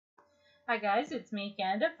Hi guys, it's me,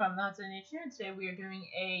 Canada from the Hudson Nation, and today we are doing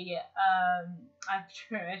a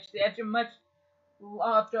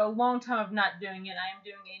after a long time of not doing it, I am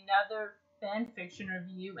doing another fan fiction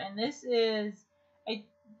review, and this is basically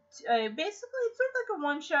it's sort of like a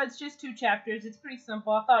one shot. It's just 2 chapters. It's pretty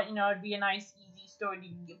simple. I thought it'd be a nice, easy story to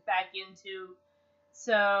get back into.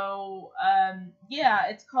 So yeah,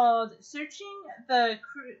 it's called "Searching the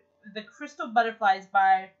Crystal Butterflies"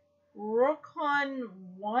 by Rokon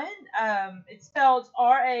One. It's spelled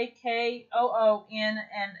Rakoon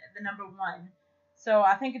and the number one. So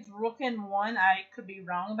I think it's Rokon One. I could be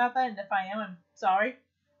wrong about that, and if I am, I'm sorry.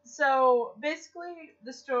 So basically,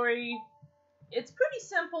 the story, it's a pretty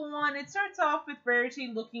simple one. It starts off with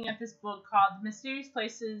Rarity looking at this book called The Mysterious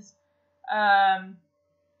Places, and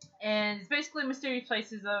it's basically Mysterious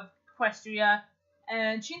Places of Equestria,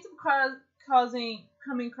 and she ends up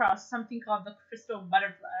coming across something called the Crystal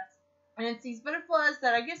Butterflies. And it's these butterflies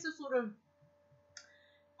that I guess are sort of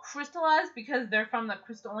crystallized because they're from the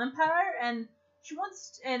Crystal Empire, and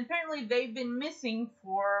apparently they've been missing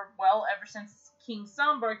for, well, ever since King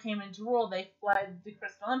Sombra came into rule. They fled the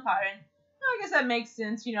Crystal Empire, and I guess that makes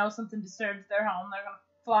sense. Something disturbs their home, they're gonna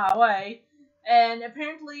fly away. And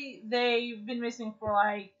apparently they've been missing for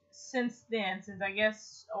since I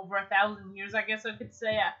guess over 1,000 years. I guess I could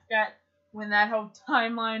say. I forgot when that whole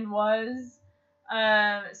timeline was.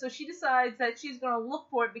 So she decides that she's gonna look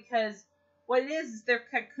for it because what it is their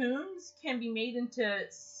cocoons can be made into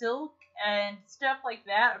silk and stuff like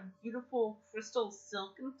that, beautiful crystal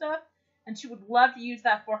silk and stuff, and she would love to use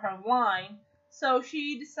that for her line. So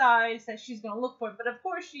she decides that she's going to look for it, but of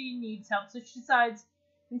course she needs help, so she decides,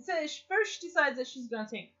 she decides that she's going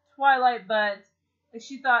to take Twilight, but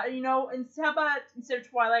she thought, how about instead of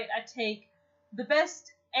Twilight, I take the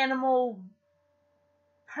best animal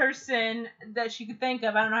person that she could think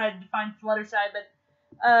of. I don't know how to define Fluttershy, but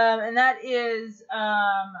and that is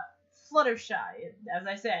Fluttershy, as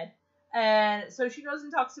I said. And so she goes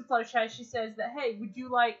and talks to Fluttershy. She says that, hey, would you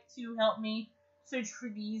like to help me search for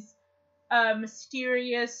these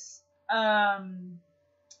mysterious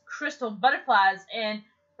crystal butterflies? And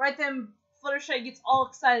right then, Fluttershy gets all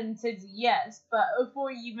excited and says yes. But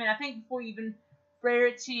before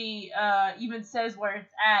Rarity even says where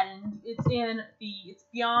it's at, and it's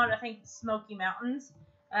beyond, I think, the Smoky Mountains.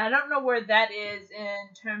 And I don't know where that is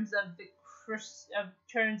in terms of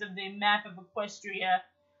the map of Equestria,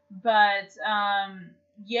 but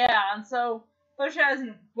yeah. And so Fluttershy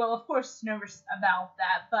isn't, well, of course, nervous about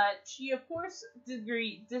that, but she of course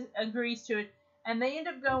agrees to it, and they end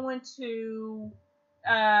up going to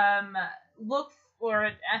look for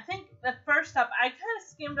it. I think the first up, I kind of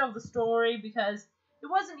skimmed over the story because it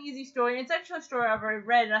was an easy story. It's actually a story I've already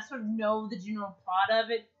read, and I sort of know the general plot of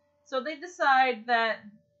it. So they decide that,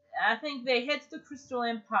 I think they head to the Crystal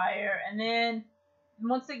Empire, and then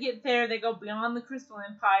once they get there, they go beyond the Crystal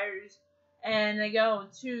Empires, and they go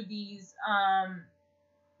to these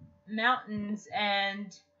mountains,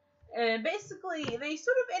 and basically they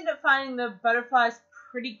sort of end up finding the butterflies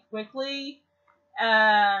pretty quickly.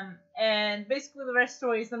 And basically the rest of the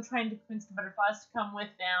story is them trying to convince the butterflies to come with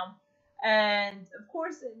them. And of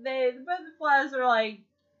course, the butterflies are like,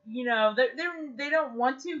 they don't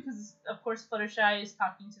want to, because of course Fluttershy is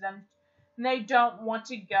talking to them, and they don't want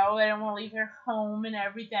to go. They don't want to leave their home and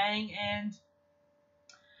everything, and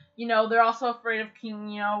they're also afraid of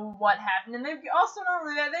King. What happened, and they've also, not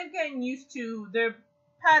only that, they've gotten used to their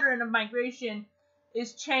pattern of migration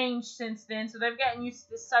is changed since then, so they've gotten used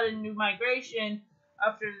to this sudden new migration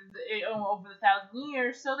after over 1,000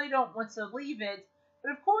 years, so they don't want to leave it.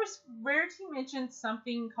 But of course, Rarity mentions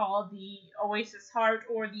something called the Oasis Heart,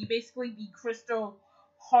 or basically the Crystal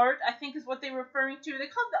Heart, I think is what they're referring to. They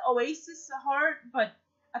call it the Oasis Heart, but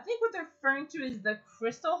I think what they're referring to is the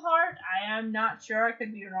Crystal Heart. I am not sure. I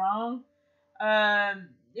could be wrong.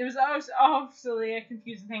 It was obviously a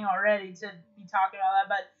confusing thing already to be talking about that,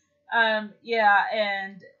 but yeah,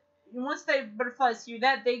 and once the butterflies hear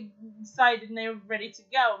that, they decided and they were ready to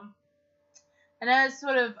go. And as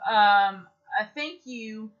sort of a thank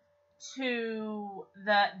you to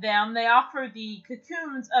them, they offer the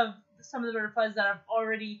cocoons of some of the butterflies that have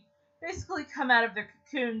already basically come out of their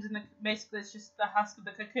cocoons, and basically it's just the husk of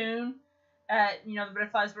the cocoon the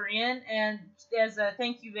butterflies were in, and as a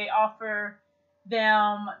thank you, they offer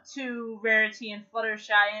them to Rarity and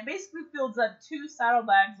Fluttershy, and basically fills up 2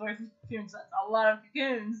 saddlebags worth of cocoons. That's a lot of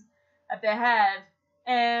cocoons that they have.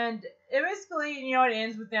 And it basically, it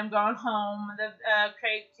ends with them going home. The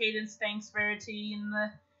Cadence thanks Rarity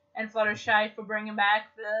and Fluttershy for bringing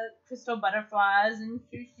back the crystal butterflies, and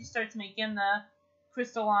she starts making the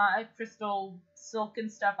crystal silk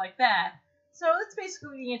and stuff like that. So that's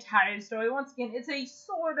basically the entire story. Once again, it's a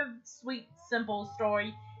sort of sweet, simple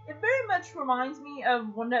story. It very much reminds me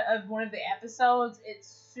of one of the episodes. It's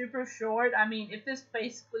super short. I mean, if this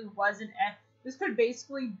basically wasn't, this could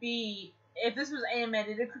basically be, if this was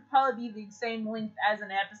animated, it could probably be the same length as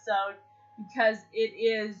an episode because it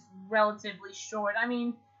is relatively short. I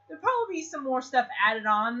mean, there'll probably be some more stuff added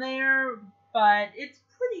on there, but it's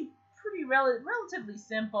relatively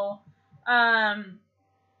simple.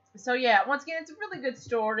 So yeah, once again, it's a really good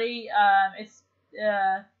story.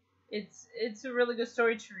 It's a really good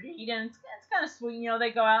story to read, and it's kind of sweet. You know,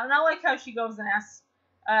 they go out, and I like how she goes and asks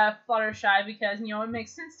Fluttershy because you know it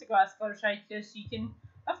makes sense to go ask Fluttershy because she can,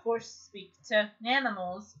 of course, speak to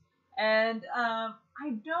animals. And I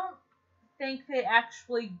don't think they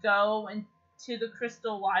actually go into the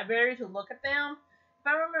Crystal Library to look at them. If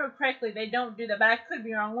I remember correctly, they don't do that, but I could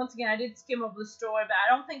be wrong. Once again, I did skim over the story, but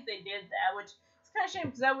I don't think they did that, which is kind of a shame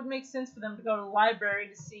because that would make sense for them to go to the library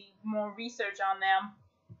to see more research on them.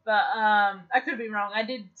 But I could be wrong. I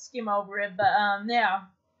did skim over it, but yeah.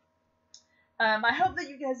 I hope that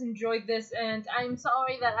you guys enjoyed this, and I'm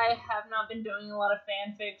sorry that I have not been doing a lot of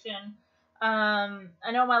fan fiction.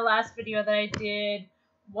 I know my last video that I did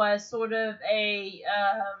was sort of a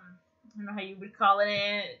I don't know how you would call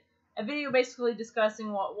it, a video basically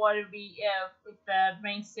discussing what would be if the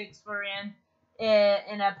main 6 were in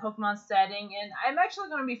a Pokemon setting, and I'm actually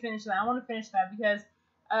going to be finishing that. I want to finish that because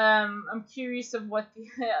I'm curious of what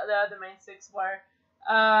the other main 6 were.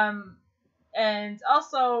 And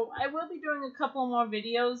also, I will be doing a couple more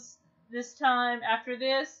videos this time after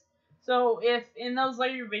this. So if in those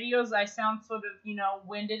later videos I sound sort of, you know,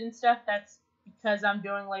 winded and stuff, that's because I'm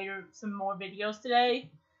doing some more videos today.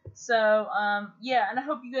 So, yeah, and I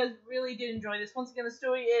hope you guys really did enjoy this. Once again, the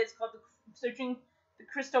story is called Searching the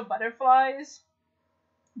Crystal Butterflies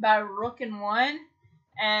by Rook and One.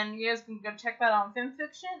 And you guys can go check that out on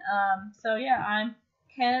Fimfiction. So, yeah, I'm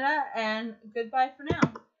Canada, and goodbye for now.